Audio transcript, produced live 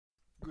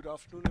Good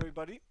afternoon,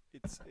 everybody.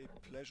 It's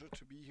a pleasure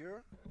to be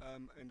here.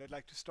 And I'd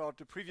like to start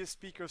the previous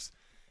speakers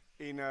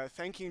in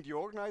thanking the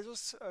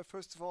organizers,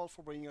 first of all,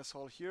 for bringing us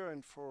all here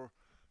and for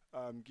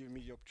giving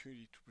me the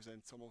opportunity to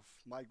present some of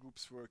my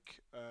group's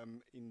work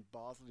in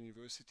Basel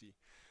University.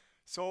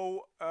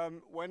 So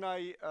when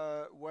I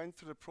went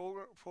through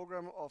the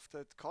program of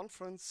that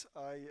conference,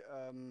 I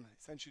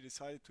essentially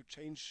decided to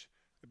change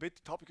a bit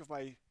the topic of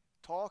my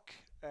talk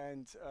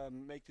and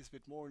make this a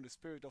bit more in the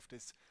spirit of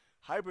this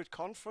hybrid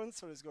conference.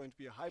 So there's going to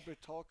be a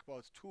hybrid talk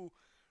about two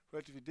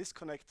relatively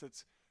disconnected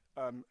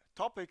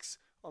topics.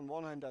 On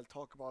one hand, I'll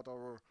talk about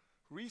our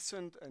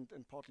recent and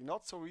partly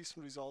not so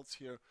recent results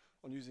here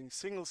on using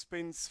single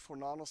spins for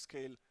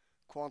nanoscale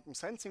quantum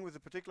sensing, with a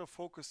particular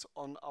focus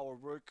on our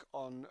work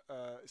on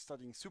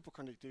studying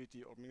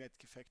superconductivity or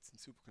magnetic effects in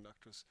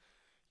superconductors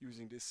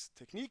using this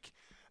technique.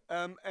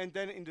 And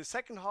then in the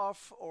second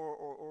half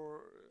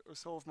or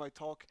so of my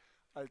talk,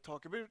 I'll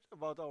talk a bit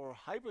about our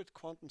hybrid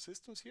quantum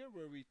systems here,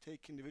 where we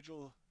take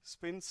individual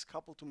spins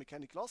coupled to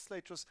mechanical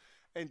oscillators,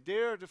 and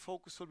there the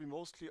focus will be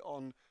mostly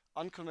on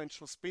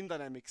unconventional spin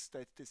dynamics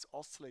that this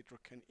oscillator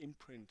can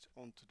imprint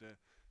onto the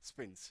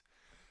spins.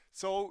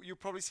 So you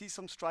probably see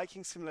some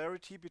striking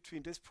similarity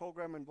between this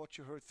program and what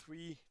you heard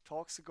 3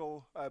 talks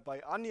ago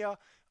by Anya.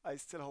 I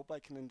still hope I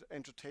can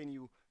entertain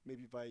you,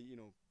 maybe by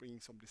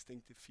bringing some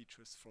distinctive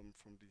features from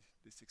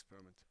this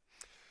experiment.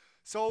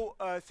 So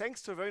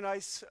thanks to a very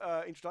nice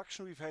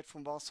introduction we've had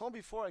from Vincent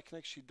before, I can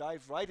actually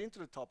dive right into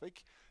the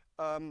topic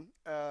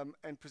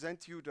and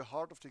present to you the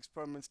heart of the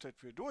experiments that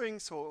we're doing.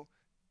 So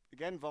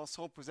again,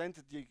 Vincent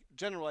presented the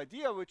general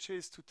idea, which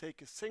is to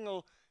take a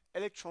single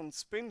electron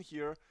spin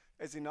here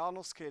as a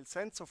nanoscale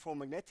sensor for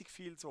magnetic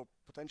fields or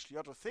potentially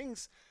other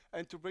things,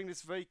 and to bring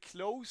this very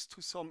close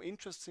to some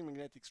interesting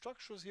magnetic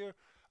structures here,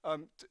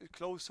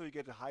 close so you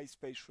get a high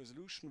spatial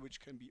resolution, which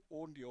can be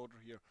on the order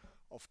here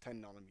of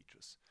 10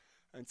 nanometers.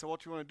 And so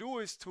what we want to do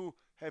is to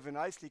have a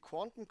nicely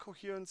quantum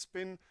coherent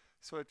spin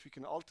so that we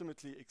can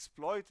ultimately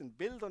exploit and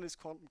build on this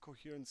quantum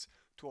coherence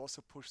to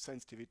also push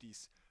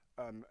sensitivities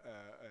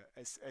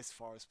as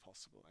far as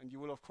possible. And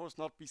you will of course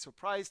not be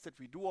surprised that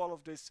we do all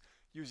of this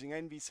using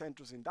NV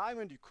centers in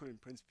diamond. You could in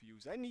principle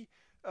use any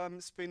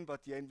spin,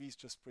 but the NVs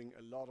just bring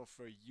a lot of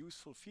very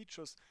useful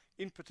features.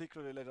 In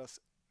particular, they let us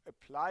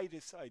apply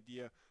this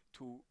idea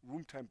to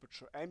room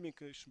temperature ambient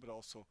condition, but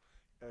also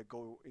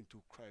go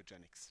into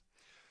cryogenics.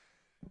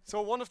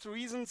 So one of the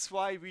reasons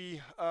why we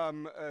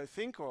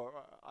think, or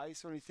I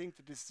certainly think,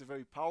 that this is a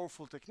very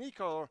powerful technique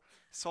are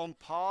some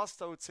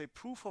past, I would say,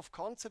 proof of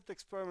concept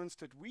experiments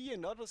that we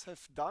and others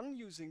have done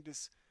using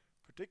this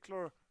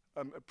particular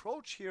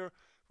approach here,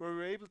 where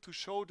we're able to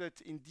show that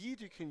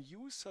indeed you can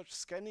use such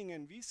scanning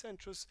NV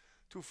centers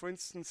to, for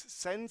instance,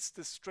 sense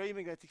the stray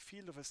magnetic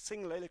field of a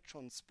single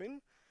electron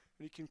spin. And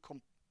you can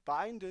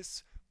combine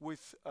this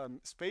with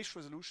spatial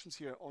resolutions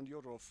here on the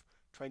order of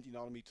 20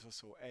 nanometers or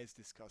so, as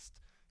discussed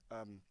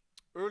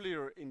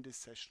earlier in this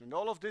session. And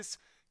all of this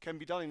can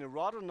be done in a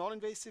rather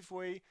non-invasive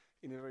way,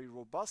 in a very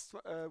robust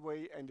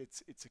way, and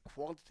it's a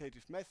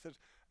quantitative method.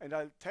 And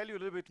I'll tell you a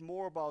little bit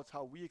more about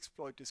how we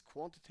exploit this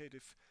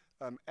quantitative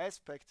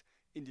aspect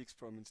in the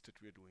experiments that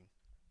we're doing.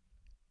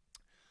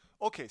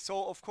 Okay,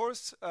 so of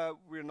course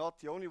we're not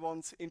the only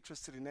ones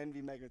interested in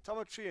NV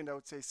magnetometry, and I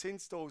would say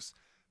since those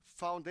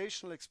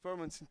foundational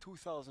experiments in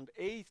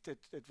 2008 that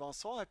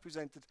Vincent had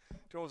presented,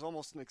 there was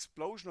almost an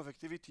explosion of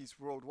activities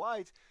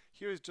worldwide.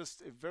 Here is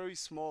just a very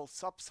small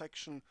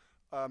subsection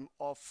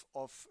of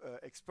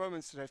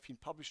experiments that have been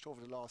published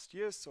over the last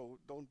years, so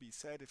don't be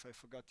sad if I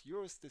forgot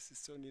yours. This is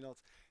certainly not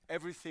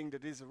everything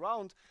that is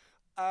around.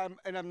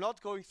 And I'm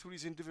not going through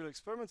these individual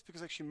experiments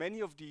because actually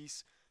many of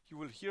these you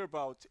will hear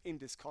about in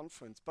this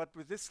conference. But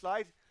with this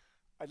slide,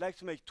 I'd like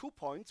to make 2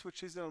 points,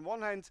 which is that on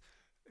one hand,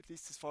 at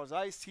least as far as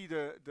I see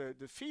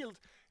the field,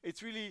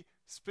 it's really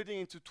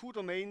splitting into 2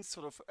 domains,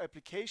 sort of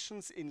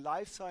applications in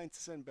life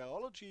sciences and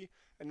biology,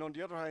 and on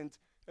the other hand,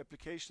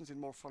 applications in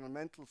more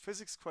fundamental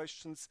physics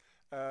questions,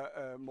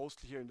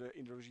 mostly here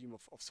in the regime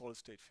of solid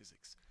state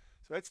physics.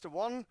 So that's the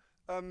one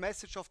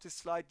message of this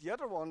slide. The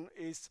other one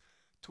is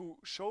to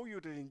show you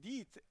that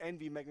indeed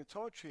NV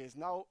magnetometry has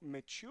now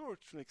matured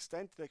to an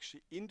extent that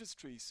actually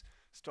industries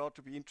start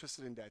to be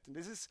interested in that. And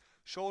this is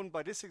shown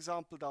by this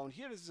example down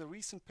here. This is a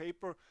recent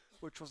paper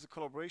which was a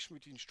collaboration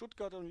between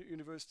Stuttgart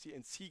University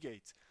and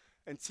Seagate.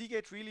 And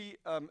Seagate really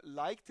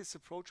liked this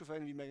approach of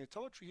NV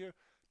magnetometry here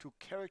to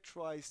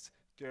characterize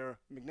their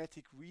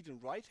magnetic read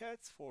and write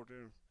heads for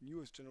their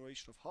newest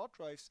generation of hard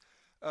drives.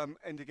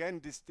 And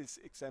again, this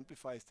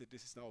exemplifies that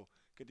this is now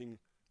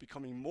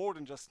becoming more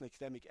than just an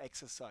academic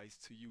exercise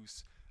to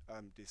use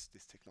this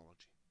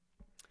technology.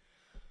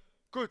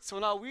 Good, so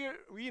now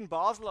we in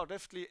Basel are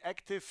definitely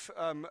active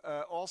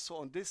also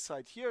on this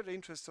side here. The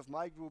interest of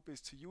my group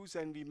is to use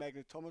NV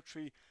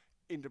magnetometry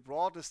in the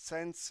broadest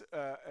sense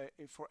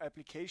for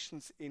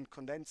applications in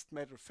condensed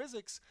matter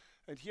physics.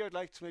 And here I'd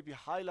like to maybe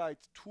highlight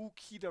 2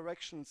 key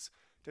directions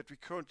that we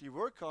currently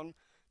work on.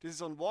 This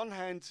is on one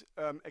hand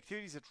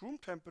activities at room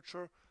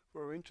temperature,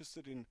 where we're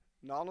interested in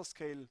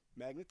nanoscale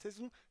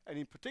magnetism, and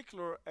in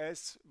particular,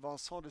 as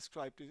Vincent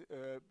described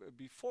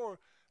before,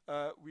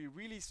 we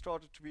really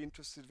started to be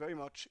interested very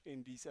much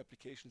in these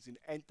applications in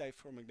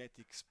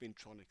anti-ferromagnetic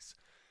spintronics.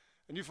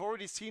 And you've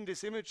already seen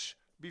this image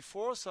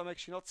before, so I'm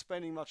actually not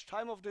spending much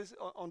time on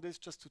this,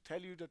 just to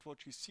tell you that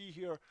what you see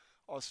here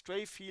are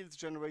stray fields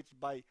generated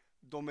by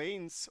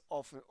domains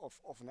of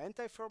an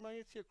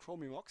anti-ferromagnet,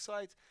 chromium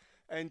oxide.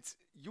 And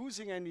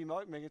using NV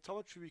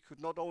magnetometry, we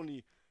could not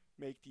only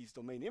make these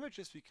domain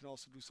images, we can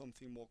also do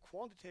something more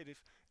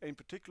quantitative. And in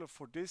particular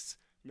for this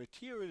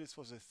material, this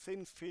was a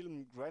thin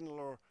film,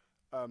 granular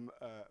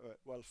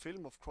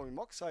film of chromium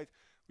oxide.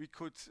 We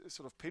could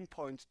sort of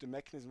pinpoint the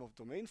mechanism of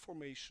domain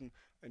formation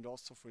and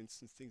also, for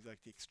instance, things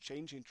like the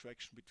exchange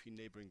interaction between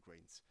neighboring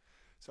grains.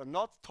 So I'm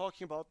not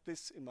talking about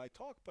this in my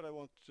talk, but I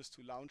want just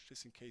to launch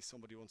this in case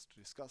somebody wants to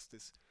discuss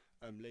this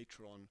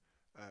later on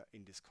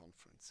in this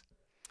conference.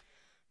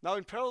 Now,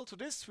 in parallel to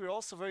this, we're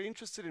also very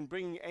interested in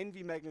bringing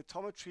NV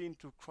magnetometry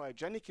into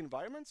cryogenic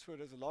environments where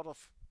there's a lot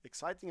of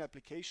exciting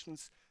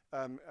applications,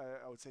 I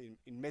would say,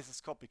 in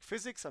mesoscopic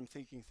physics. I'm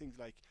thinking things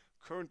like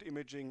current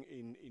imaging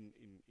in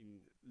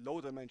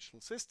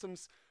low-dimensional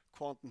systems,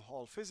 quantum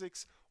Hall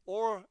physics,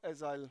 or,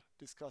 as I'll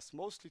discuss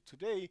mostly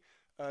today,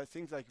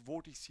 things like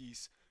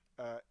vortices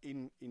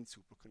in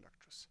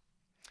superconductors.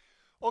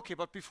 Okay,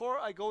 but before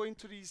I go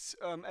into these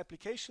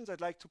applications,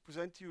 I'd like to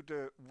present to you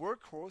the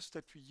workhorse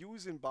that we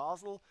use in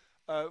Basel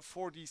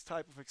for these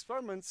type of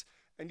experiments.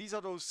 And these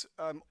are those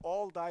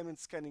all-diamond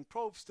scanning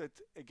probes that,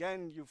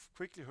 again, you've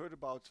quickly heard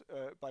about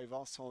by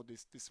Vincent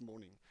this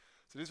morning.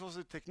 So this was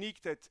a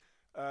technique that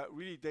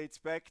really dates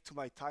back to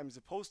my time as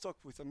a postdoc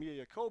with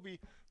Amir Jacobi,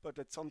 but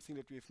that's something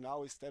that we've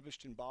now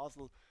established in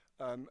Basel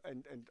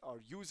and are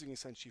using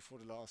essentially for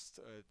the last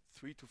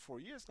 3 to 4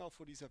 years now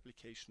for these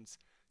applications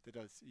that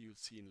you'll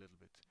see in a little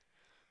bit.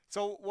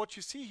 So what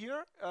you see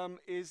here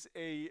is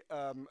a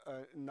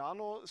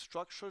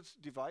nanostructured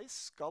device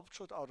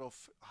sculptured out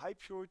of high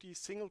purity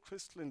single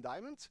crystalline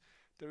diamond.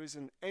 There is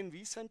an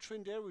NV center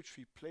in there which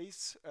we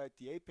place at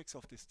the apex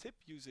of this tip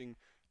using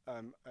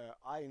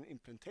ion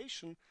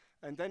implantation,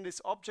 and then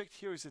this object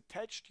here is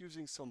attached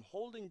using some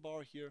holding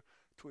bar here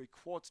to a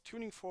quartz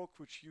tuning fork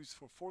which used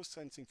for force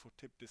sensing for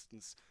tip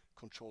distance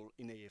control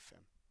in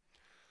AFM.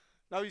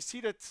 Now you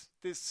see that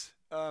this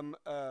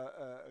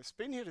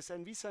spin here, this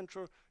NV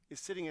center, is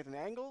sitting at an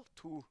angle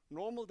to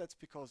normal. That's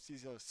because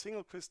these are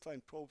single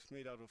crystalline probes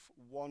made out of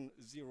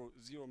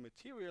 100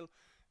 material.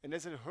 And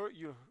as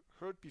you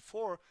heard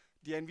before,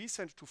 the NV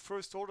center, to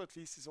first order at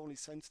least, is only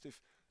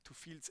sensitive to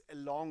fields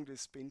along the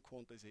spin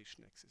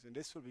quantization axis. And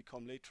this will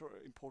become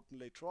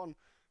important later on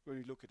when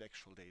we look at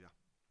actual data.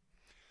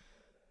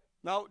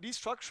 Now, these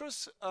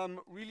structures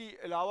really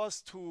allow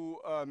us to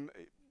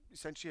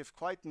essentially have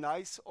quite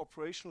nice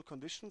operational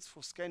conditions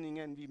for scanning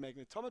NV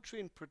magnetometry.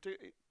 In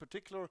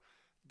particular,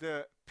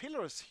 the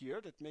pillars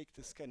here that make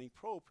the scanning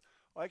probe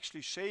are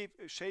actually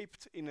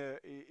shaped in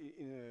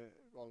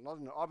well, not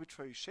in an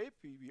arbitrary shape.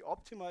 We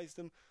optimize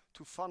them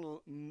to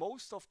funnel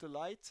most of the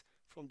light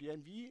from the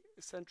NV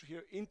center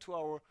here into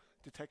our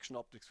detection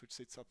optics, which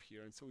sits up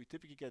here. And so we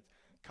typically get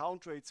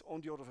count rates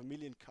on the order of 1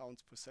 million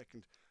counts per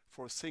second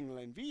for a single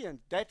NV, and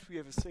that we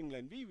have a single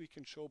NV we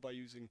can show by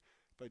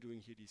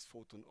doing here these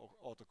photon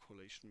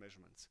autocorrelation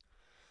measurements.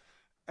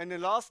 And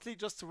then lastly,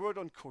 just a word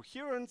on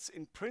coherence.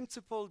 In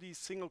principle, these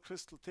single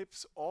crystal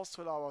tips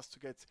also allow us to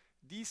get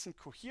decent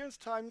coherence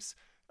times.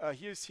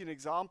 Here you see an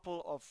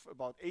example of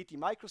about 80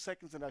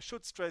 microseconds, and I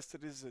should stress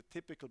that this is a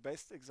typical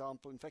best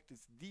example. In fact,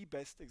 it's the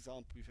best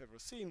example we've ever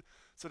seen.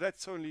 So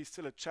that's certainly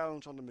still a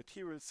challenge on the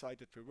material side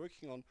that we're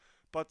working on,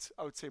 but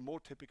I would say more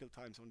typical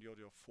times on the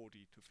order of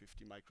 40 to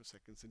 50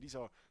 microseconds, and these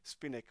are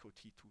spin echo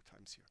T2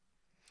 times here.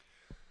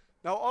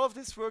 Now, all of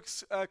this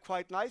works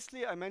quite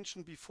nicely. I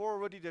mentioned before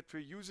already that we're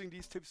using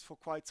these tips for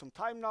quite some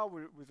time now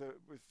with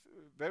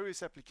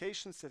various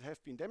applications that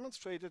have been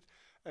demonstrated.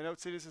 And I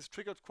would say this has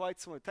triggered quite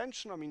some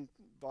attention. I mean,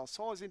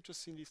 Vincent is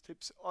interested in these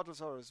tips,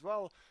 others are as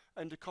well.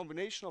 And the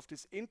combination of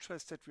this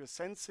interest that we are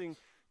sensing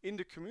in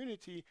the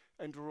community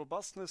and the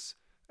robustness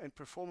and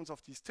performance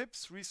of these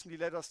tips recently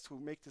led us to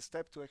make the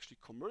step to actually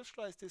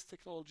commercialize this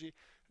technology.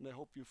 And I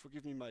hope you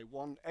forgive me my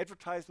one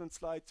advertisement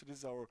slide. So this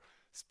is our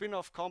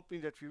spin-off company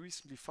that we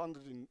recently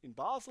funded in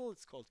Basel.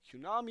 It's called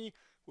Qnami.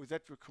 With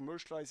that, we're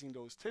commercializing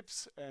those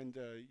tips. And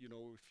you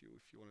know, if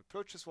you want to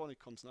purchase one, it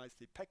comes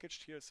nicely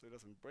packaged here, so it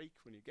doesn't break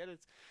when you get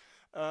it.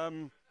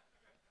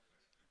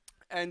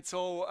 And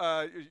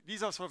so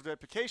these are sort of the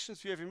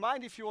applications we have in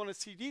mind. If you want to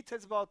see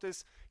details about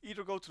this,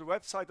 either go to the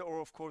website or,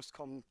 of course,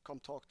 come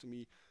talk to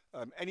me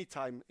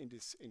anytime in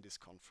this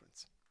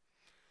conference.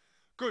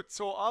 Good.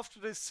 So after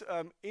this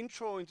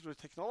intro into the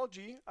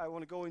technology, I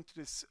want to go into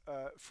this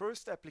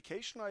first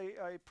application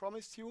I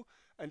promised you,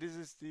 and this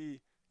is the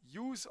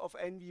use of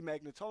NV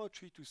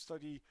magnetometry to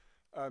study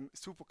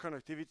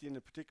superconductivity, in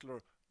a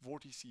particular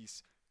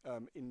vortices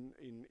in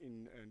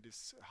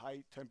this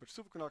high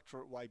temperature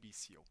superconductor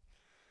YBCO.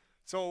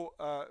 So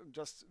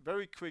just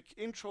very quick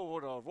intro,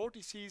 what are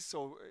vortices?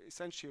 So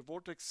essentially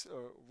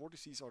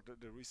vortices are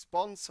the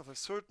response of a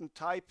certain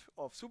type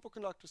of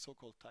superconductor,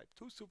 so-called type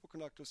 2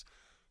 superconductors,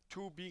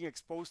 to being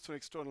exposed to an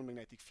external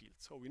magnetic field.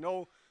 So we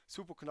know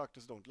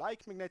superconductors don't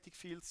like magnetic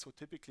fields, so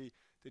typically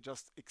they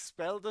just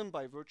expel them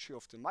by virtue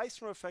of the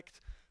Meissner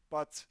effect.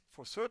 But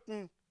for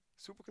certain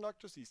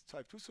superconductors, these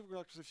type 2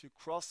 superconductors, if you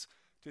cross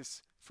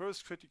this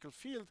first critical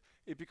field,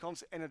 it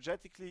becomes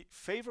energetically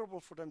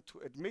favorable for them to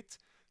admit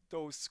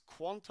those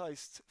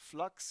quantized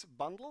flux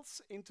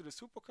bundles into the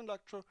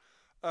superconductor,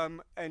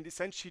 and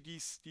essentially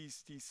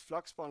these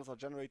flux bundles are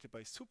generated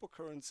by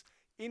supercurrents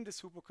in the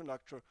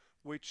superconductor,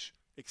 which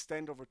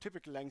extend over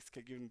typical lengths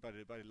given by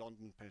the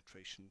London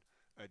penetration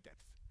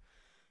depth.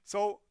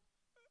 So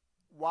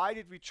why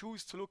did we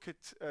choose to look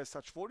at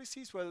such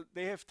vortices? Well,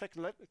 they have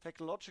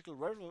technological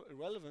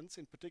relevance,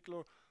 in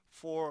particular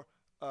for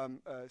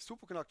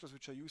superconductors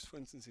which are used, for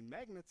instance, in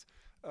magnets.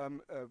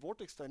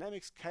 Vortex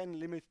dynamics can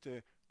limit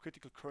the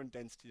critical current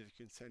density that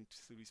you can send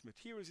through these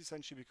materials,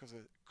 essentially because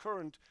a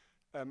current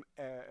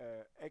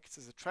acts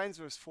as a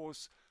transverse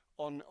force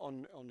on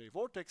a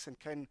vortex and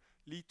can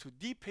lead to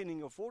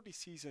depinning of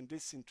vortices, and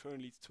this in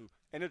turn leads to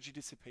energy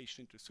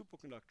dissipation into a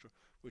superconductor,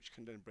 which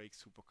can then break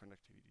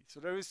superconductivity. So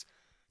there is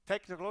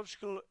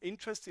technological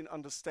interest in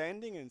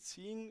understanding and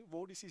seeing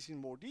vortices in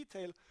more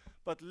detail,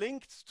 but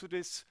linked to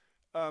this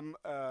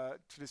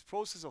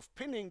process of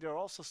pinning, there are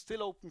also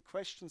still open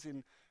questions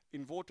in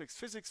vortex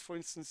physics. For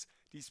instance,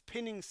 these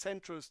pinning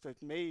centers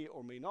that may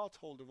or may not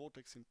hold the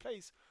vortex in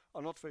place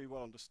are not very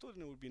well understood,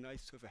 and it would be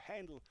nice to have a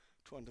handle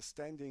to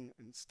understanding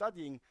and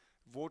studying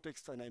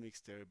vortex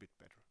dynamics there a bit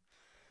better.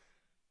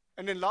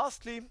 And then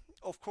lastly,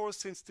 of course,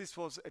 since this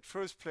was at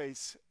first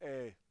place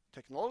a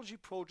technology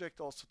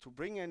project also to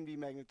bring NV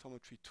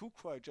magnetometry to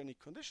cryogenic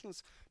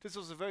conditions, this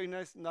was a very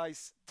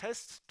nice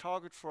test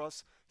target for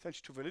us,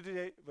 essentially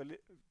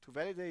to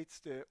validate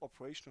the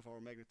operation of our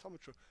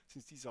magnetometer,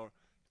 since these are,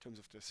 in terms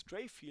of the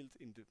stray field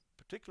in the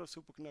particular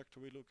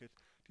superconductor we look at,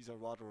 these are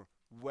rather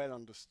well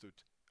understood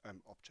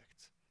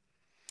objects.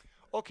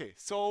 Okay,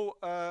 so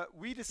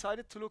we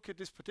decided to look at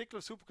this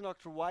particular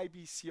superconductor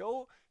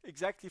YBCO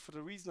exactly for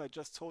the reason I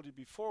just told you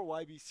before.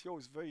 YBCO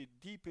is very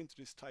deep into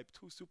this type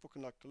 2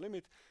 superconductor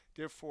limit.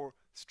 Therefore,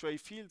 stray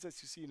fields,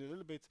 as you see in a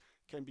little bit,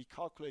 can be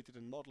calculated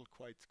and modeled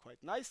quite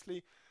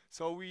nicely.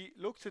 So we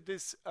looked at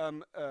this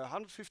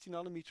 150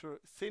 nanometer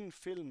thin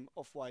film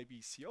of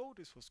YBCO.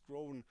 This was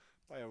grown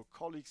by our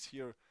colleagues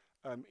here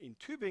in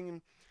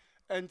Tübingen.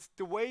 And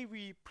the way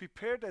we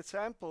prepared that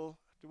sample,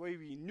 the way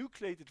we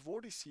nucleated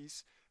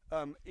vortices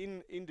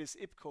in this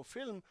IPCO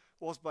film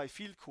was by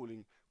field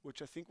cooling,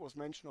 which I think was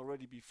mentioned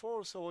already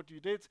before. So what we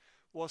did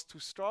was to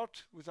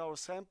start with our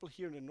sample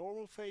here in the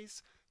normal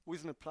phase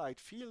with an applied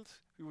field.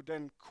 We would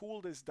then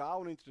cool this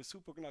down into the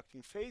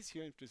superconducting phase,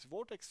 here into this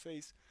vortex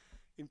phase.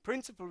 In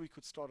principle, we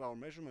could start our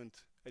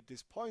measurement at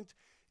this point.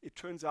 It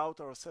turns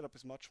out our setup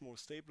is much more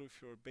stable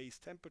if you're a base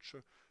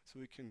temperature, so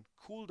we can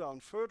cool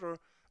down further.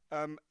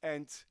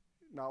 And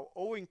now,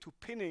 owing to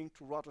pinning,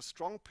 to rather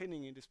strong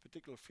pinning in this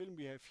particular film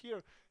we have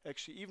here,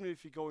 actually, even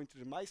if we go into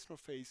the Meissner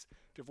phase,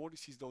 the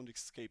vortices don't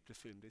escape the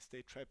film. They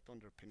stay trapped on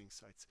their pinning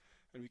sites.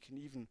 And we can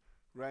even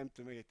ramp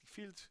the magnetic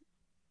field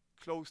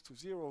close to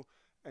zero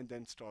and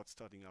then start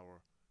studying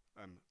our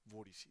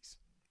vortices.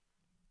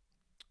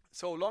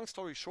 So long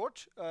story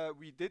short,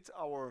 we did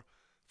our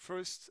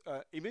first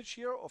image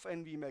here of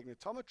NV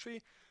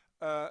magnetometry.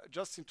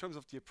 Just in terms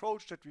of the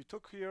approach that we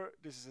took here,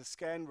 this is a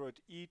scan where at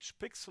each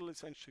pixel,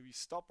 essentially, we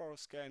stop our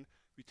scan,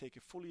 we take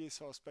a full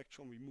ESR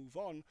spectrum, we move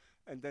on,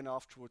 and then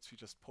afterwards we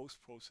just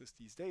post-process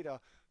these data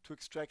to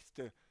extract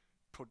the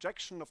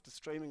projection of the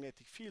stray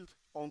magnetic field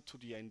onto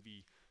the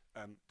NV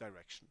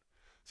direction.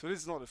 So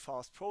this is not a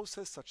fast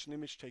process. Such an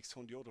image takes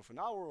on the order of an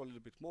hour or a little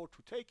bit more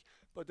to take,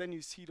 but then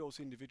you see those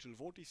individual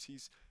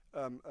vortices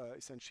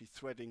essentially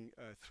threading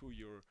through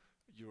your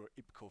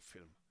IPCO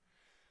film.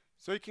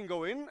 So you can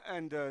go in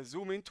and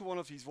zoom into one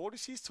of these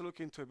vortices to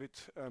look into a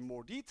bit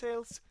more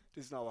details.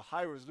 This is now a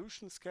high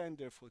resolution scan,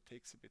 therefore it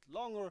takes a bit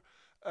longer.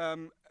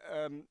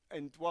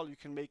 And while you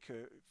can make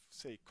a,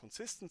 say,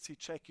 consistency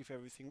check if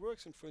everything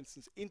works, and for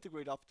instance,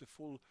 integrate up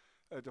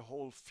the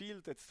whole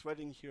field that's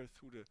threading here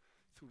through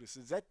this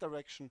Z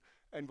direction,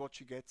 and what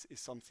you get is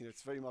something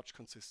that's very much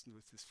consistent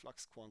with this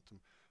flux quantum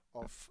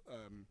of,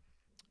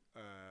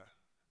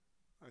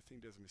 I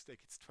think there's a mistake,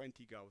 it's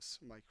 20 Gauss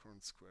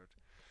microns squared.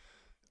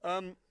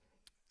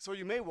 So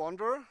you may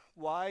wonder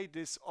why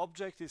this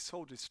object is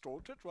so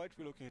distorted, right?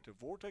 We're looking at a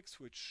vortex,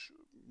 which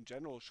in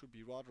general should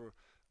be rather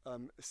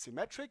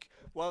symmetric.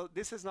 Well,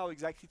 this has now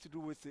exactly to do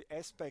with the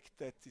aspect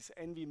that this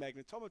NV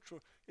magnetometer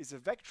is a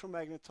vector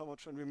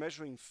magnetometer, and we're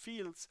measuring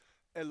fields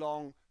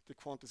along the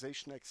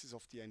quantization axis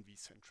of the NV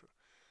center.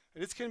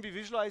 And this can be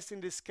visualized in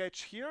this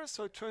sketch here.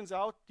 So it turns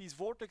out these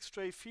vortex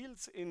stray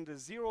fields in the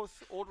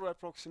 0th order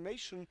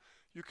approximation,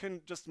 you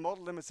can just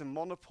model them as a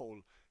monopole.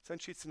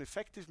 Essentially, it's an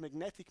effective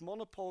magnetic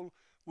monopole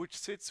which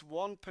sits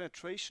one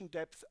penetration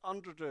depth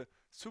under the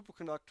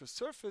superconductor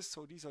surface.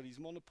 So these are these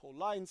monopole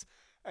lines.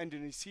 And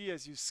then you see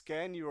as you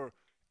scan your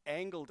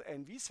angled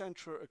NV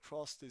center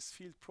across this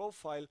field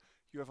profile,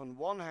 you have on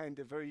one hand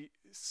a very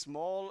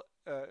small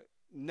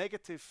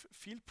negative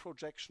field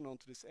projection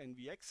onto this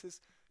NV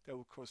axis that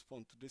will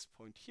correspond to this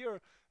point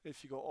here.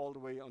 If you go all the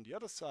way on the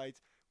other side,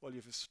 well, you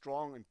have a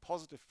strong and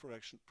positive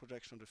projection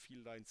on the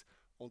field lines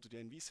onto the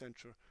NV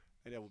center,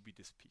 and that will be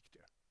this peak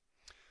there.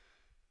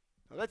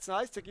 Now that's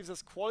nice, that gives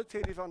us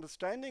qualitative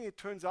understanding. It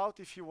turns out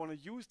if you want to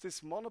use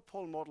this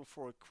monopole model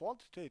for a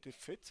quantitative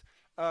fit,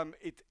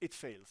 it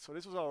fails. So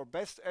this was our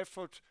best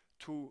effort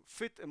to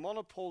fit a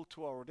monopole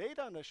to our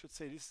data, and I should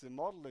say this is a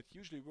model that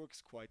usually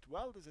works quite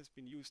well. This has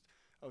been used,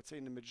 I would say,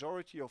 in the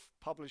majority of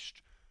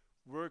published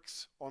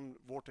works on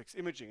vortex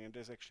imaging, and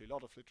there's actually a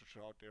lot of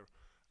literature out there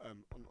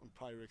on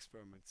prior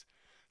experiments.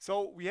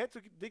 So we had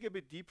to dig a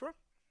bit deeper.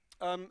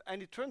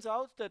 And it turns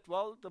out that,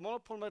 well, the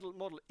monopole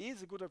model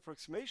is a good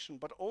approximation,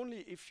 but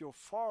only if you're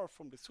far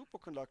from the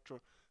superconductor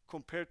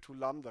compared to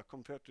lambda,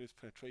 compared to its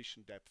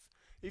penetration depth.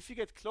 If you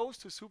get close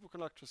to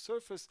superconductor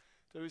surface,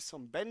 there is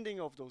some bending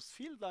of those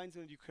field lines,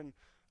 and you can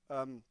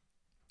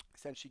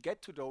essentially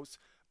get to those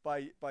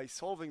by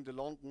solving the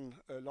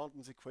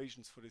London's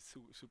equations for this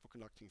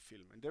superconducting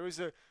film. And there is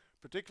a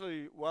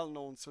particularly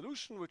well-known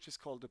solution, which is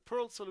called the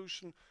Pearl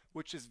solution,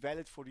 which is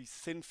valid for these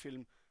thin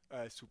film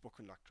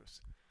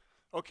superconductors.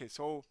 Okay,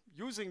 so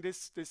using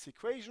this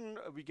equation,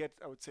 we get,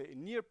 I would say, a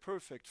near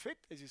perfect fit,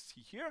 as you see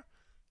here.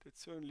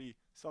 That's certainly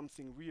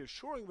something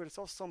reassuring, but it's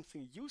also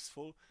something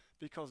useful,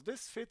 because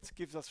this fit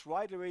gives us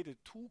right away the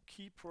two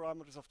key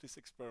parameters of this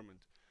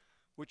experiment,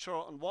 which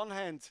are on one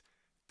hand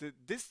the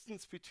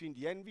distance between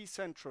the NV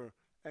center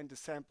and the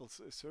sample's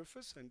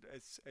surface, and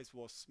as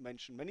was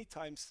mentioned many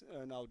times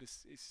now,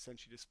 this is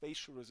essentially the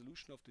spatial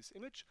resolution of this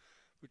image,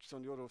 which is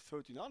on the order of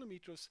 30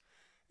 nanometers.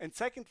 And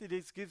secondly,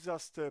 this gives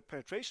us the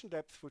penetration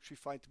depth, which we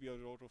find to be on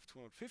the order of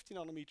 250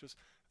 nanometers,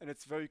 and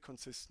it's very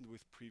consistent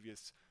with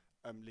previous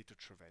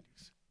literature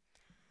values.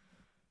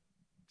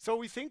 So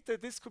we think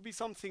that this could be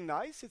something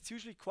nice. It's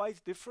usually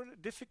quite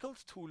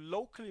difficult to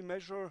locally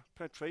measure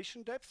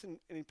penetration depth, and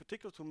in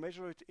particular to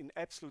measure it in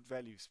absolute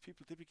values.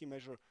 People typically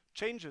measure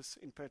changes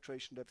in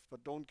penetration depth,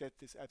 but don't get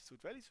this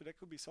absolute value, so that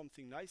could be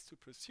something nice to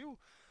pursue.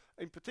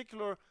 In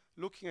particular,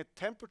 looking at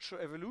temperature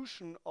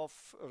evolution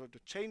of the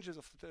changes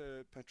of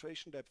the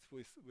penetration depth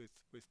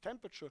with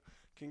temperature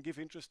can give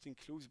interesting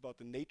clues about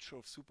the nature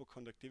of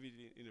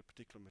superconductivity in a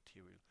particular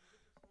material.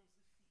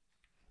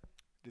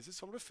 This is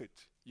from the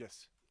fit,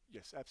 yes.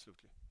 Yes,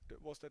 absolutely.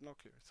 Was that not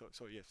clear?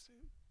 So yes,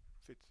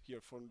 fit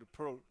here from the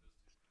Pearl.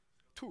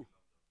 Two.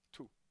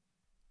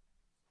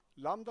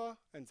 Lambda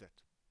and Z.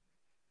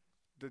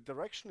 The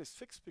direction is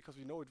fixed because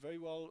we know it very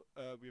well.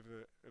 We have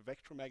a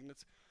vector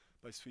magnet.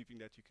 By sweeping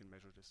that, you can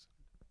measure this.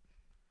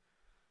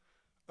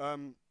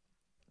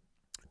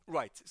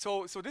 Right.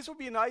 So this would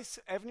be a nice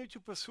avenue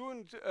to pursue,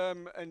 and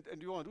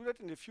you want to do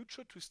that in the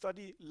future to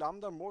study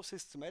lambda more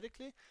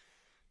systematically.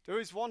 There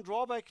is one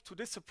drawback to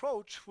this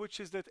approach, which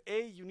is that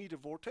A, you need a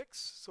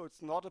vortex, so it's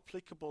not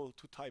applicable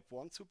to type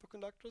 1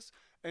 superconductors,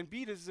 and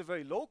B, this is a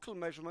very local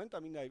measurement.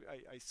 I mean,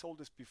 I sold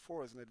this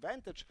before as an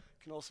advantage.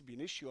 It can also be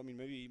an issue. I mean,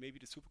 maybe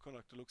the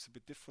superconductor looks a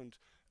bit different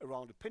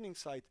around the pinning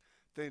site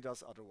than it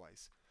does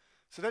otherwise.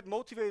 So that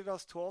motivated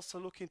us to also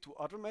look into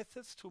other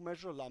methods to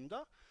measure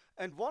lambda,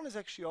 and one is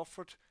actually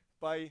offered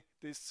by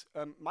this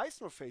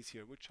Meissner phase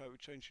here, which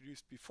I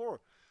introduced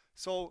before.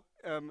 So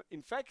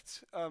in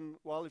fact,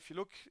 well, if you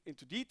look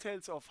into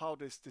details of how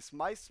this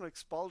Meissner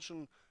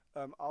expulsion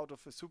out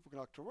of a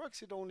superconductor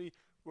works, it only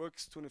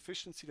works to an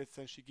efficiency that's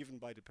essentially given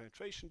by the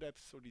penetration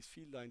depth. So these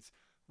field lines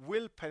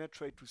will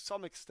penetrate to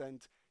some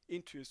extent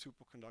into a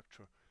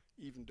superconductor,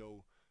 even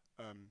though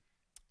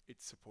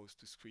it's supposed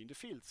to screen the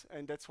fields.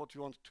 And that's what we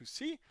wanted to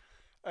see.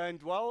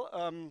 And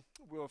well,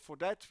 for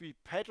that, we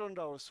patterned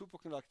our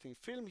superconducting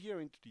film here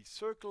into these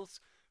circles.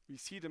 We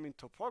see them in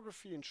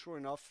topography, and sure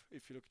enough,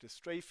 if you look at the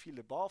stray field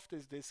above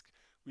this disk,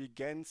 we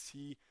again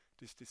see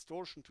this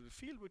distortion to the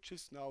field, which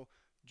is now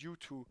due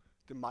to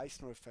the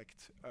Meissner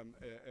effect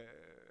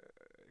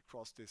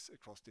across this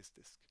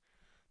disk.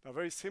 Now,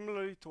 very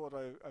similarly to what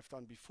I've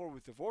done before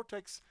with the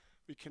vortex,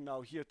 we can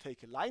now here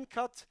take a line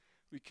cut.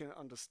 We can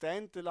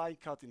understand the line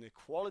cut in a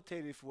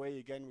qualitative way,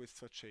 again with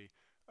such a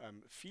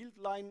field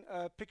line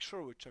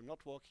picture, which I'm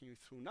not walking you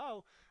through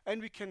now, and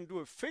we can do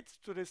a fit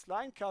to this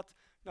line cut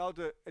now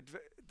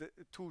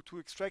to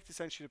extract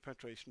essentially the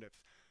penetration depth.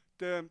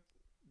 The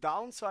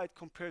downside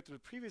compared to the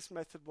previous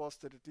method was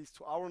that, at least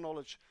to our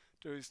knowledge,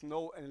 there is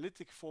no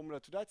analytic formula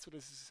to that, so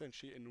this is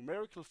essentially a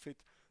numerical fit,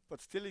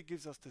 but still it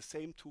gives us the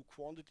same two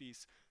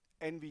quantities,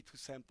 NV to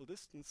sample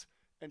distance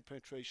and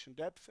penetration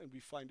depth, and we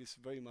find this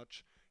very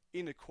much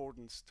in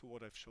accordance to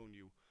what I've shown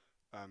you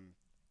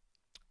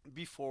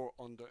before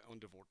on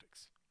the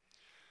vortex.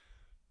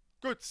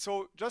 Good,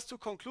 so just to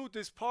conclude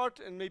this part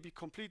and maybe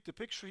complete the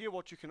picture here,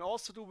 what you can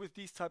also do with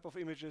these type of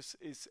images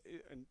is,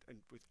 and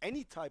with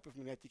any type of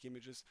magnetic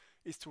images,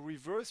 is to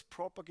reverse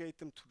propagate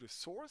them to the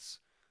source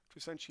to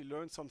essentially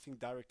learn something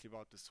directly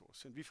about the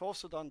source. And we've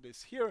also done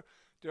this here.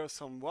 There are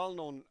some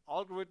well-known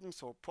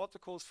algorithms or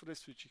protocols for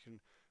this which you can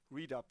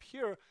read up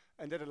here,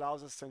 and that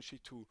allows us essentially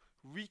to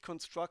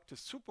reconstruct the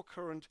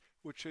supercurrent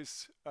which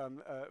is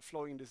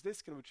flowing in this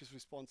disk and which is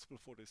responsible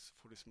for this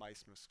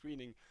Meissner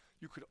screening.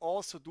 You could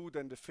also do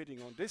then the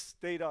fitting on this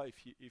data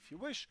if you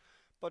wish,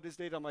 but this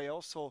data may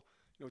also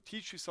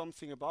teach you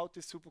something about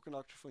this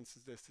superconductor. For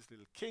instance, there's this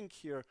little kink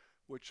here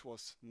which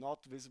was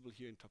not visible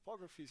here in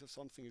topography, so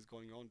something is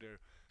going on there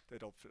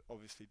that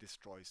obviously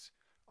destroys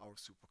our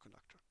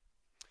superconductor.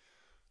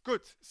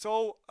 Good,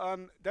 so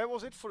that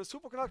was it for the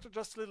superconductor,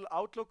 just a little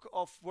outlook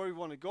of where we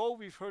want to go.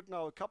 We've heard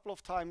now a couple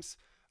of times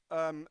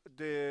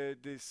the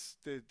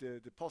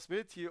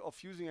possibility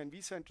of using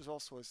NV centers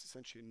also as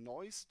essentially a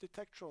noise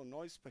detector or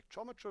noise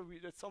spectrometer.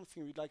 That's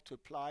something we'd like to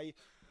apply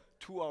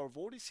to our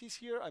vortices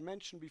here. I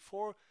mentioned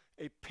before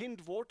a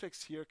pinned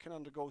vortex here can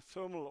undergo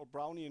thermal or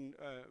Brownian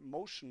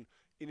motion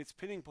in its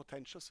pinning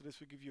potential, so this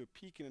will give you a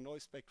peak in the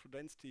noise spectral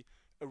density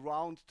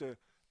around the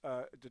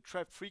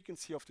trapped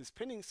frequency of this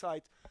pinning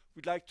site.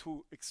 We'd like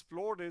to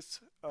explore this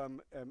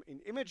in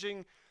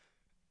imaging.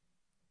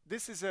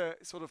 This is a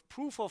sort of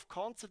proof of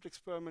concept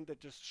experiment that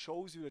just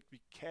shows you that we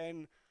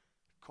can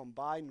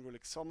combine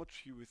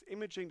relaxometry with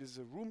imaging. This is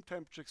a room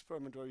temperature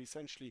experiment where we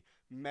essentially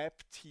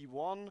map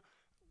T1,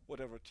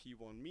 whatever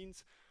T1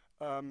 means,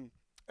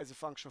 as a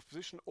function of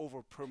position over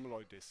a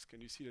permalloy disk.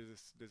 And you see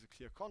there's a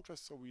clear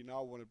contrast, so we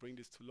now want to bring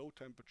this to low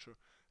temperature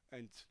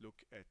and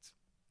look at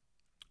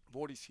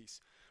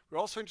vortices. We're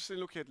also interested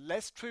in looking at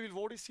less trivial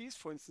vortices,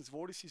 for instance,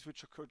 vortices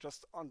which occur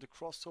just on the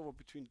crossover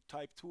between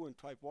type 2 and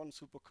type 1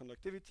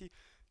 superconductivity.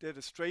 There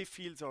the stray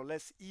fields are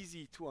less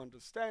easy to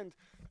understand,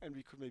 and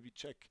we could maybe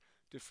check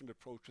different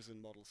approaches and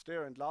models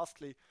there. And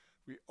lastly,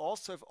 we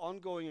also have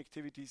ongoing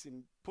activities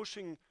in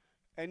pushing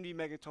NV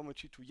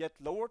magnetometry to yet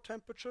lower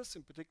temperatures.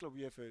 In particular,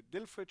 we have a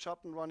Dilfridge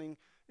up and running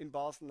in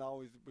Basel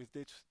now. With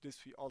this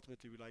we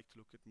ultimately would like to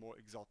look at more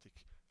exotic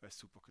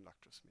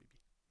superconductors maybe.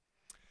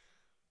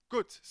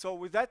 Good, so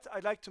with that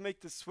I'd like to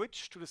make the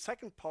switch to the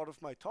second part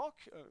of my talk.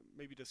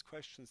 Maybe there's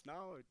questions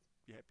now, I'd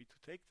be happy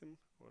to take them,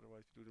 or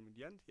otherwise we do them in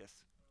the end. Yes?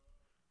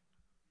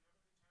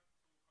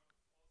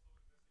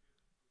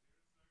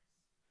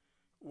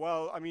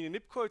 Well, I mean in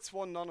IPCO it's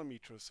 1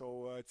 nanometer,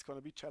 so it's going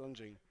to be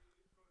challenging.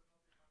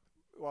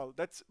 Well,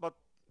 but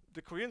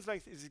the coherence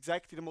length is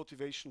exactly the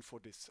motivation for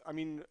this. I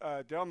mean,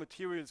 there are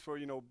materials where,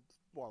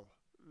 well,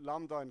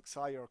 lambda and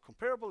psi are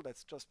comparable.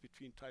 That's just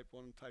between type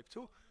 1 and type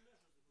 2.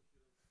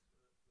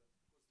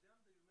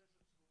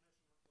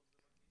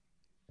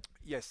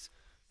 Yes.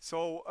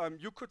 So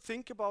you could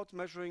think about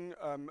measuring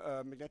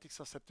magnetic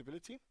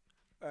susceptibility,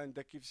 and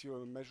that gives you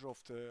a measure of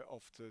the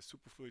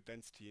superfluid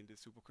density in the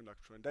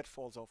superconductor, and that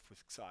falls off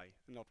with psi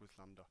and not with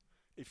lambda.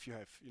 If you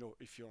have,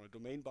 if you're on a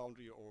domain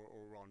boundary or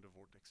around a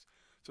vortex.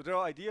 So there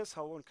are ideas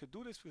how one could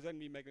do this with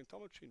NV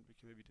magnetometry, and we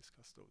can maybe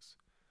discuss those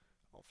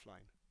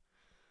offline.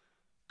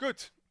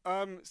 Good.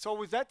 So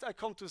with that, I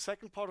come to the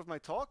second part of my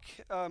talk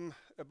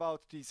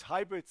about these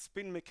hybrid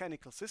spin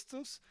mechanical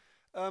systems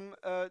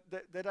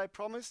that I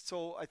promised.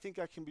 So I think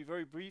I can be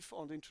very brief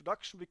on the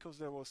introduction because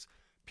there was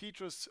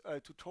Peter's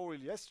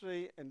tutorial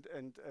yesterday and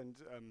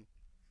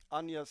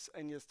Anya's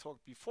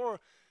talk before.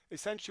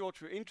 Essentially,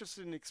 what we're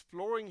interested in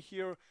exploring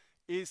here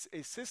is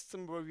a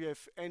system where we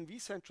have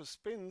NV central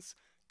spins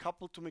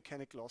coupled to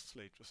mechanical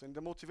oscillators. And the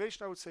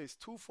motivation, I would say, is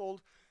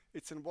twofold.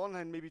 It's on one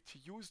hand maybe to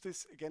use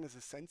this again as a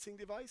sensing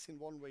device in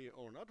one way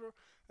or another,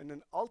 and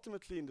then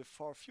ultimately in the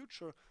far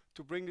future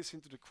to bring this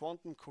into the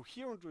quantum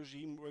coherent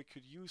regime where you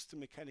could use the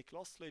mechanical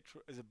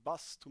oscillator as a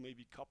bus to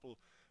maybe couple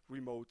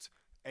remote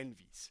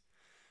NVs.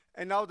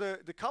 And now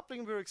the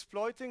coupling we're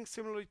exploiting,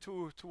 similarly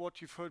to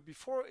what you've heard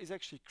before, is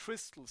actually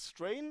crystal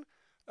strain.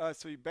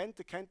 So you bend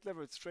the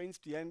cantilever, it strains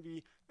the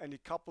NV, and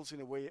it couples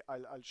in a way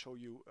I'll show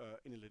you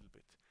in a little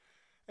bit.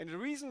 And the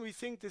reason we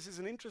think this is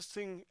an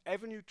interesting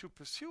avenue to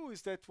pursue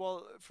is that,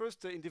 well,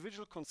 first the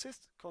individual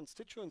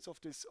constituents of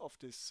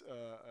this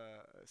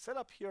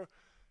setup here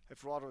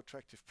have rather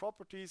attractive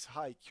properties,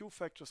 high Q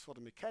factors for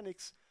the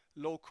mechanics,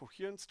 low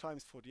coherence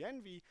times for the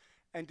NV,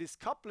 and this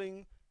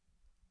coupling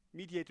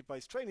mediated by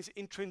strain is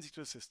intrinsic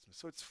to the system.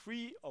 So it's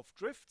free of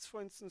drifts,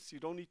 for instance. You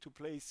don't need to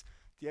place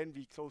the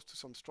NV close to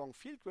some strong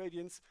field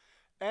gradients.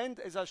 And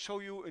as I'll show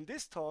you in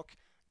this talk,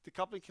 the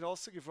coupling can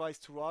also give rise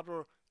to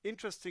rather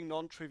interesting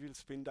non-trivial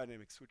spin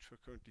dynamics, which we're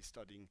currently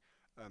studying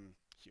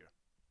here.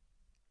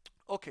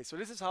 Okay, so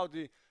this is how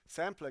the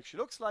sample actually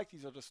looks like.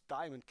 These are just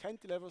diamond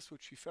cantilevers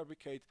which we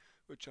fabricate,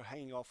 which are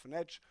hanging off an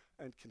edge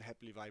and can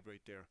happily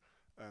vibrate there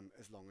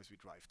as long as we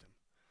drive them.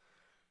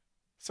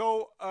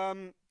 So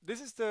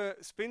this is the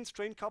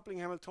spin-strain coupling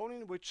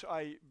Hamiltonian, which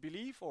I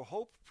believe or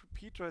hope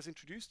Peter has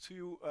introduced to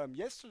you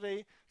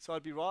yesterday. So I'll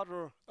be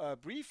rather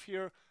brief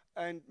here,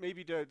 and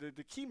maybe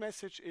the key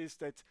message is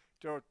that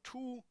there are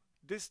two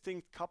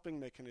distinct coupling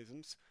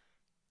mechanisms,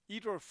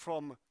 either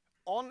from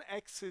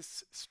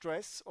on-axis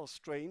stress or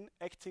strain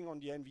acting on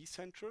the NV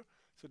center.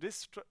 So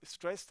this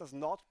stress does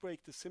not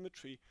break the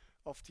symmetry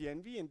of the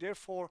NV, and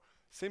therefore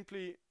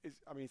simply is,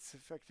 it's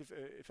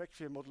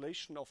effectively a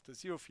modulation of the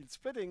zero field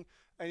splitting,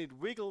 and it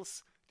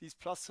wiggles these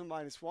plus and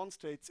minus 1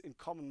 states in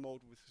common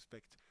mode with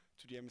respect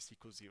to the MS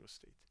equals 0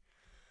 state.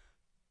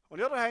 On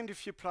the other hand,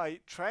 if you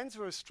apply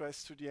transverse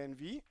stress to the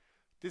NV,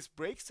 this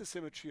breaks the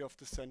symmetry of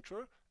the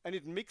center and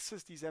it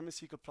mixes these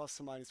MS equal plus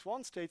or minus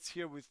 1 states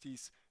here with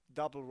these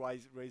double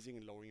raising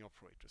and lowering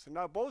operators. And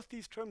now both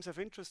these terms have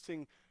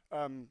interesting,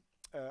 I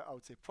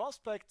would say,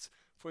 prospects.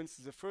 For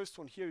instance, the first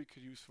one here you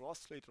could use for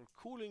oscillator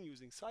cooling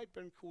using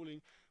sideband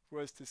cooling,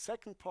 whereas the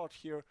second part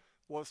here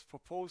was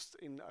proposed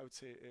in, I would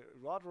say,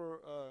 a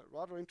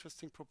rather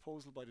interesting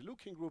proposal by the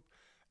Lukin group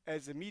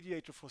as a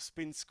mediator for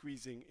spin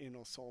squeezing in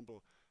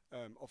ensemble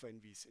of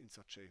NVs in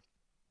such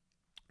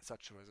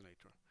a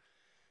resonator.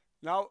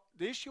 Now,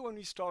 the issue when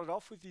we started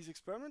off with these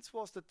experiments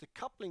was that the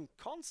coupling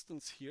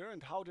constants here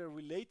and how they're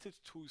related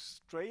to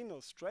strain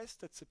or stress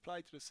that's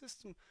applied to the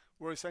system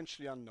were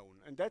essentially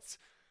unknown. And that's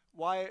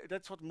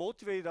what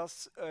motivated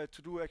us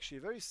to do actually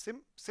a very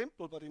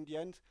simple, but in the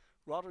end,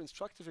 rather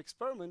instructive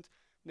experiment,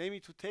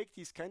 namely to take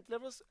these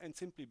cantilevers and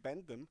simply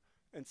bend them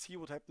and see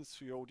what happens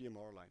to your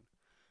ODMR line.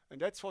 And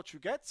that's what you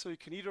get. So you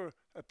can either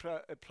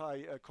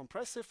apply a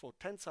compressive or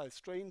tensile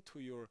strain to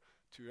your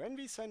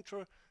NV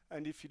center.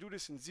 And if you do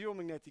this in zero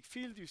magnetic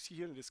field, you see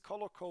here in this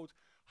color code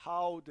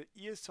how the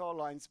ESR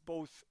lines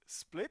both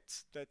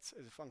split, that's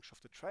as a function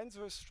of the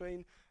transverse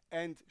strain,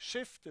 and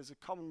shift, there's a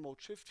common mode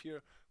shift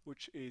here,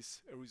 which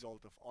is a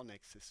result of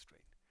on-axis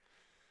strain.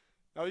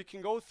 Now you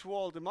can go through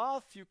all the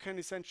math. You can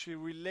essentially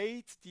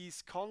relate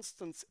these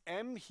constants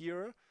M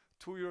here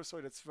to your,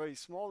 sorry, that's very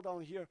small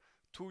down here,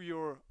 to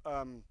your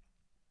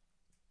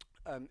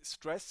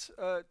stress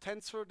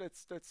tensor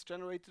that's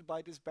generated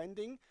by this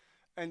bending,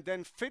 and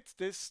then fit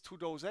this to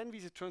those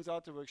NVs. It turns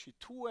out there were actually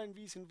two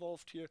NVs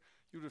involved here.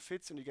 You do the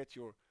fits and you get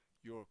your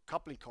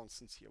coupling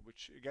constants here,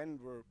 which again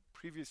were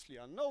previously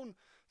unknown.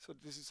 So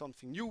this is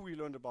something new we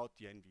learned about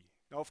the NV.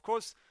 Now, of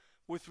course,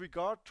 with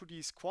regard to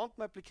these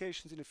quantum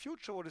applications in the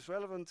future, what is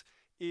relevant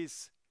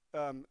is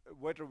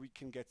whether we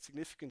can get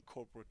significant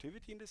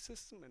cooperativity in the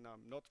system. And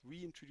I'm not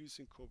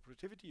reintroducing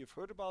cooperativity. You've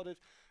heard about it.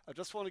 I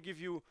just want to give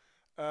you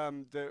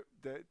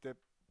the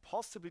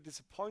possibly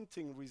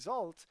disappointing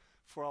result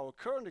for our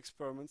current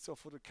experiments. So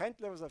for the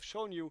cantilevers I've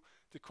shown you,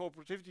 the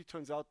cooperativity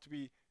turns out to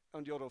be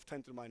on the order of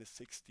 10 to the minus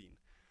 16.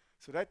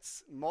 So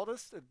that's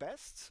modest at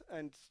best,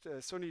 and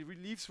certainly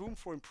leaves room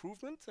for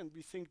improvement, and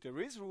we think there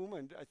is room.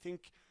 And I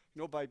think,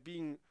 by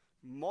being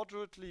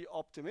moderately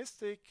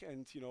optimistic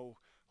and,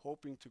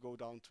 hoping to go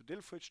down to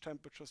Dilfridge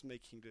temperatures,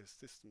 making the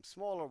system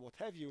smaller, what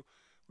have you,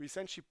 we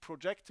essentially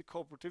project the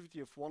cooperativity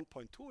of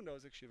 1.2, and I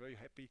was actually very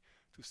happy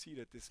to see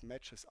that this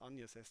matches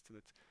Anja's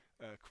estimate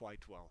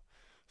quite well.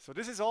 So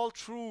this is all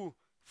true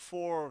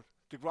for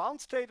the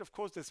ground state. Of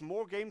course, there's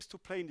more games to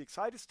play in the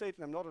excited state,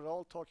 and I'm not at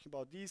all talking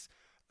about these.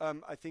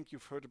 I think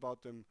you've heard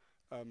about them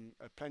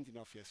plenty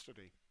enough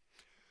yesterday.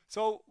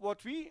 So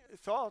what we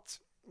thought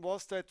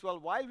was that, well,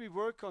 while we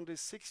work on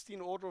this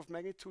 16 order of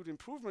magnitude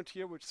improvement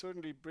here, which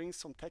certainly brings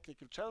some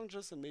technical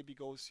challenges and maybe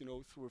goes,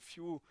 through a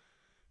few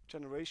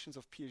generations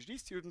of PhD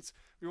students,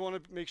 we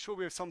want to make sure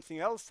we have something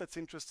else that's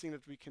interesting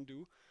that we can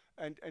do,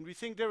 and we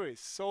think there is.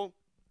 So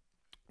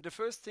the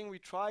first thing we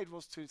tried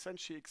was to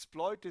essentially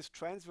exploit this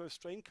transverse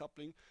strain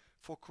coupling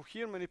for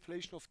coherent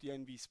manipulation of the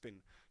NV spin.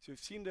 So you've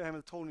seen the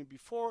Hamiltonian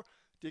before.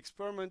 The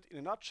experiment in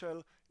a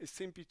nutshell is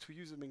simply to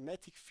use a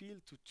magnetic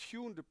field to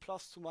tune the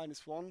plus to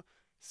minus 1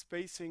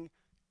 spacing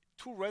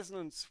to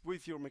resonance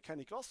with your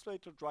mechanical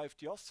oscillator, drive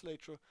the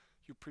oscillator,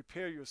 you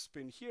prepare your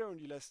spin here, and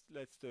you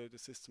let the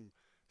system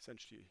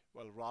essentially,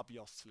 well, Rabi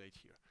oscillate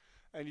here.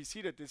 And you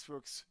see that this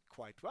works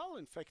quite well.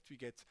 In fact, we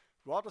get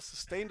rather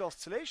sustained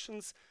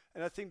oscillations,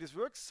 and I think this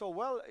works so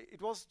well.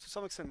 It was to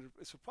some extent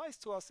a surprise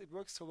to us. It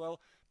works so well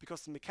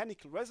because the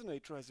mechanical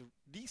resonator has a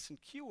decent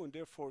Q, and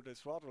therefore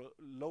there's rather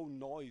low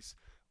noise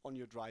on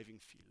your driving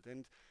field.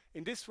 And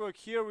in this work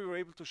here, we were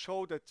able to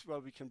show that, well,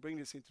 we can bring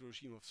this into a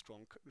regime of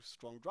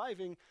strong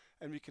driving,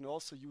 and we can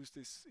also use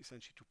this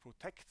essentially to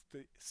protect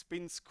the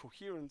spin's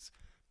coherence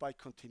by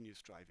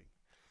continuous driving.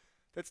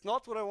 That's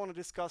not what I want to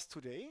discuss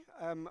today.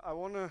 I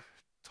want to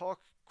talk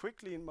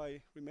quickly in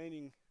my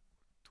remaining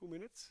 2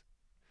 minutes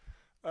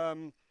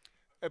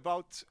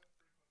about,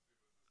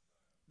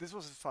 this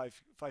was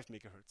 5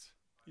 megahertz.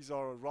 These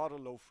are a rather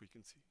low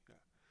frequency. Yeah.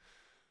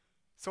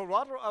 So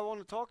rather, I want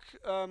to talk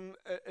a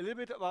little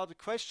bit about the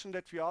question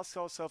that we asked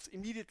ourselves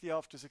immediately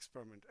after this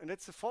experiment. And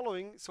that's the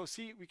following. So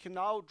see, we can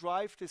now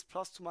drive this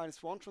plus to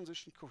minus 1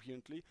 transition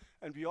coherently.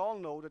 And we all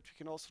know that we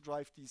can also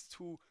drive these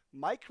two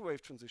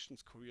microwave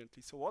transitions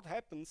coherently. So what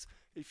happens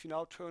if you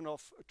now turn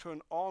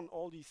on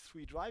all these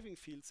 3 driving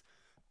fields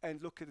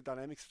and look at the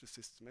dynamics of the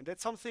system? And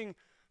that's something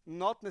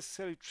not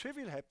necessarily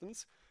trivial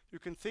happens. You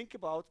can think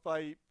about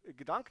by a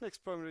Gedanken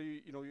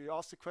experiment, you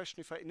ask the question,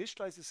 if I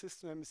initialize the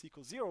system m is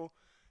equal 0,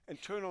 and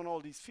turn on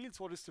all these fields,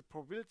 what is the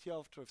probability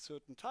after a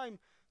certain time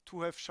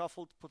to have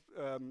shuffled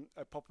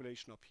a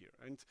population up here?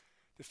 And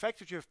the fact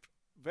that you have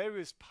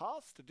various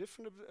paths, the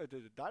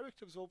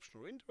direct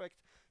absorption or indirect,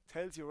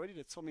 tells you already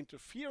that some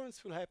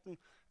interference will happen,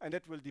 and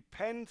that will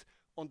depend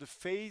on the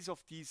phase of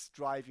these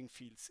driving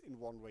fields in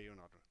one way or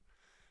another.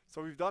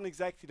 So we've done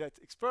exactly that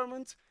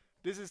experiment.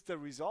 this is the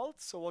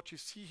result. So what you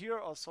see here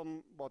are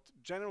somewhat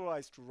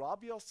generalized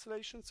Rabi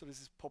oscillations. So this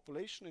is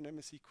population in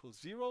ms equals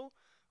 0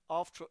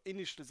 after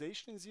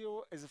initialization in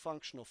 0 as a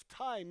function of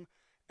time,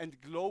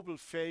 and global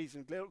phase.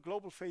 And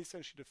global phase is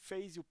essentially the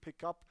phase you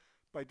pick up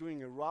by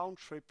doing a round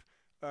trip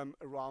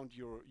around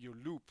your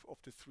loop of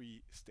the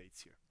 3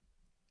 states here.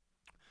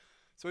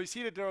 So you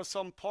see that there are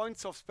some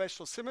points of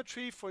special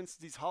symmetry, for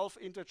instance, these half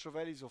integer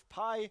values of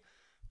pi.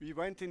 We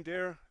went in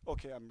there,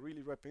 okay, I'm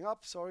really wrapping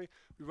up, sorry.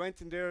 We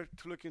went in there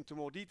to look into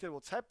more detail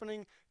what's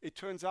happening. It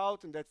turns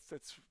out, and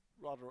that's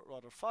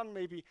rather fun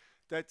maybe,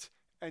 that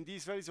and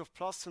these values of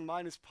plus and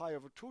minus pi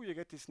over 2, you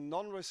get this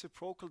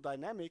non-reciprocal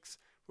dynamics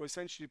where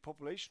essentially the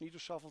population either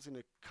shuffles in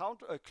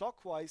a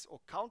clockwise or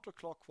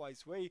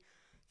counterclockwise way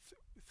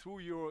through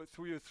your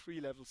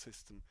 3-level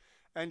system.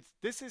 And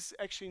this is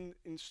actually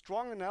in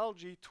strong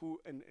analogy to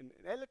an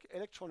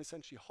electron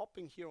essentially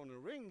hopping here on a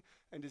ring,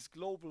 and this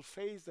global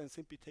phase then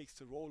simply takes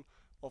the role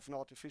of an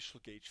artificial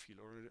gauge field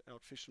or an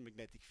artificial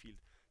magnetic field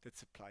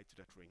that's applied to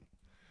that ring.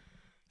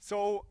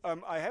 So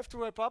I have to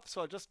wrap up,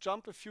 so I'll just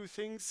jump a few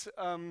things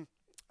and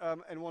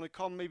want to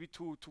come maybe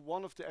to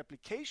one of the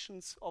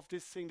applications of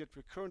this thing that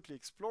we're currently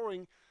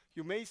exploring.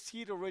 You may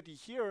see it already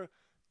here.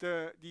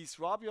 These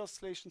Rabi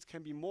oscillations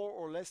can be more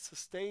or less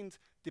sustained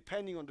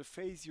depending on the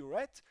phase you're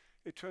at.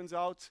 It turns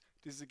out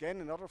this is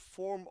again another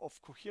form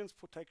of coherence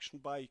protection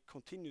by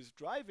continuous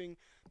driving,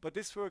 but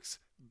this works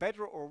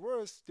better or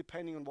worse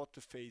depending on what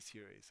the phase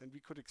here is. And we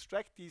could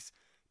extract these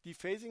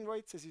dephasing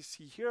rates as you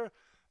see here,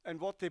 and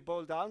what they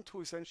boil down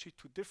to essentially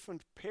to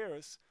different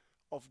pairs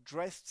of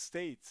dressed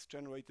states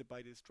generated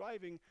by this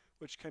driving,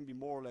 which can be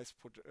more or less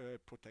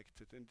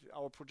protected. And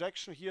our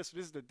projection here, so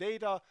this is the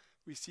data,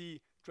 we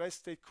see dressed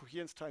state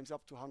coherence times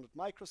up to 100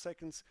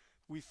 microseconds.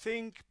 We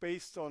think,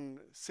 based on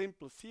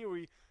simple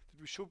theory, that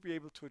we should be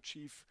able to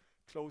achieve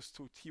close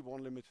to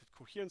T1 limited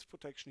coherence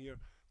protection here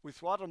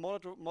with rather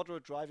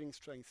moderate driving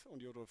strength on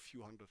the order of a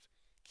few hundred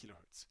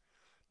kilohertz.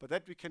 But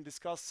that we can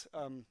discuss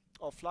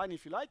offline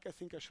if you like. I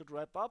think I should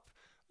wrap up.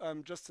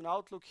 Just an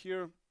outlook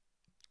here.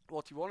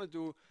 What you want to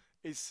do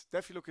is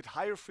definitely look at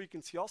higher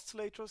frequency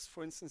oscillators.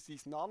 For instance,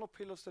 these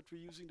nanopillars that we're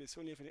using, they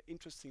certainly have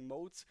interesting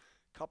modes.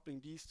 Coupling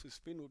these to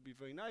spin would be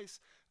very nice.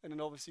 And then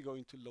obviously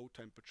going to low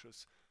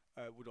temperatures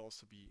would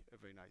also be a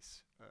very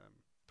nice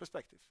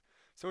perspective.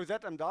 So with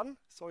that, I'm done.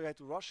 Sorry I had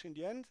to rush in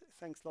the end.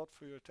 Thanks a lot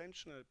for your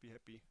attention. I'd be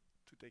happy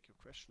to take your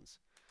questions.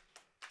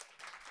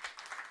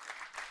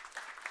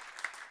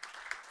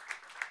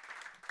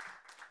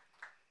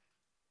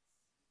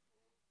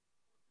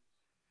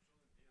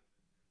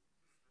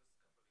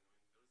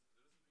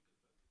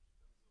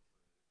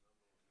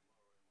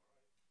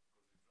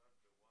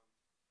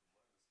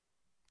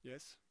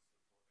 Yes.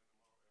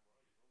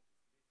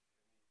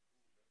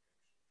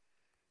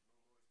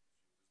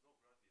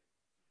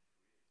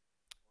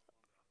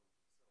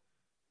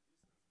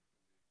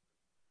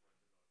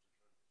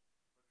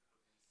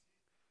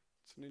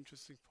 It's an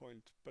interesting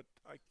point, but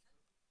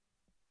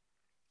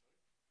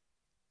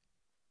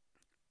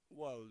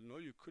well, no,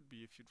 you could be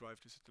if you drive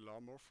this at the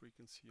Larmor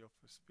frequency of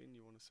a spin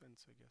you want to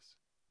sense, I guess.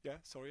 Yeah,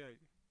 sorry,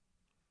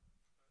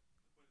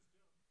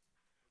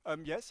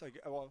 yes,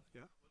 well,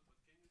 yeah.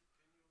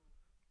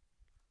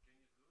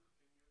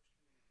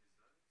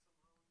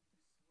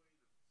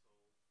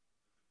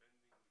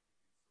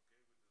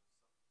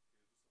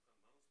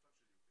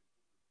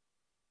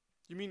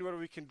 You mean whether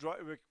we can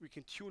we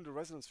can tune the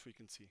resonance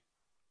frequency?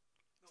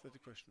 Is that the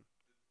question?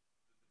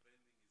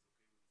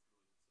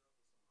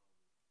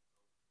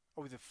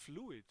 Oh, with the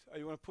fluid. Oh,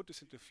 you want to put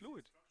this into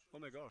fluid? Oh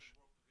my gosh.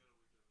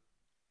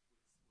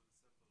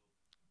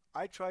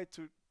 I try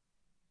to,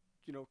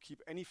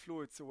 keep any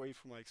fluids away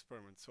from my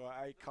experiment, so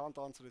I can't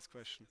answer this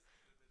question.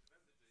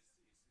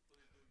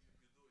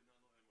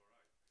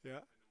 Yeah.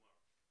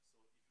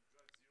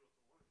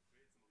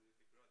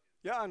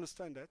 Yeah, I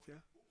understand that, yeah.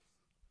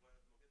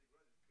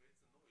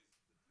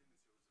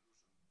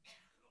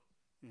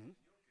 Mm-hmm.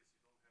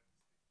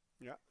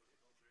 Yeah.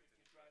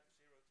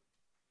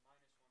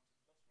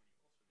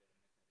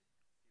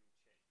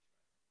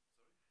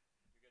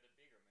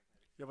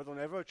 Yeah, but on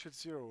average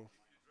it's 0.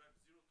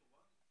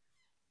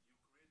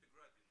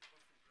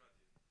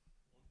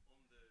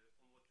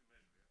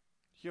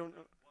 Here on,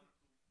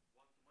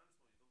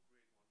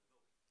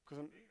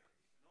 because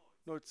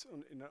no, it's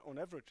on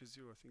average it's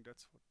 0. I think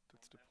that's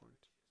the point.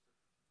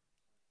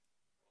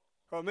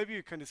 Well, maybe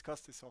you can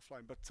discuss this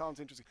offline, but sounds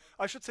interesting.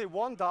 I should say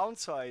one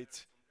downside.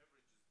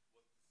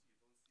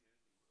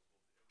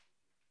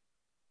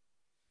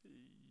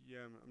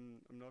 Yeah,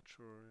 I'm not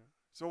sure. Yeah.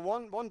 So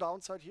one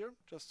downside here,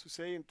 just to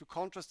say, and to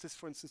contrast this,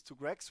 for instance, to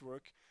Greg's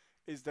work,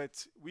 is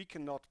that we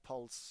cannot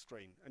pulse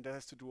strain, and that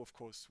has to do, of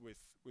course, with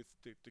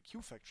the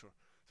Q factor.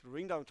 So the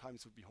ring down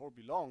times would be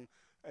horribly long,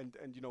 and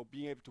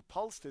being able to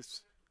pulse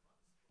this.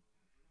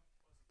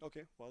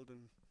 Okay, well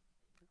then,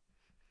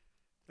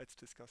 let's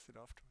discuss it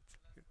afterwards.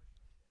 Yeah.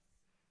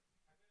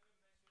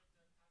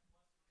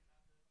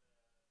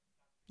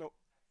 No,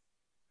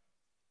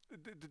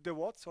 the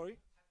what? Sorry.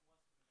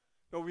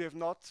 No, we have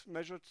not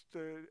measured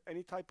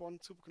any type 1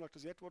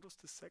 superconductors yet. What was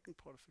the second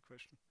part of the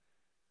question?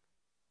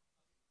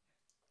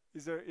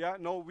 Is there, yeah,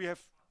 no, we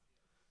have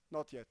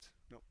not yet,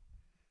 no.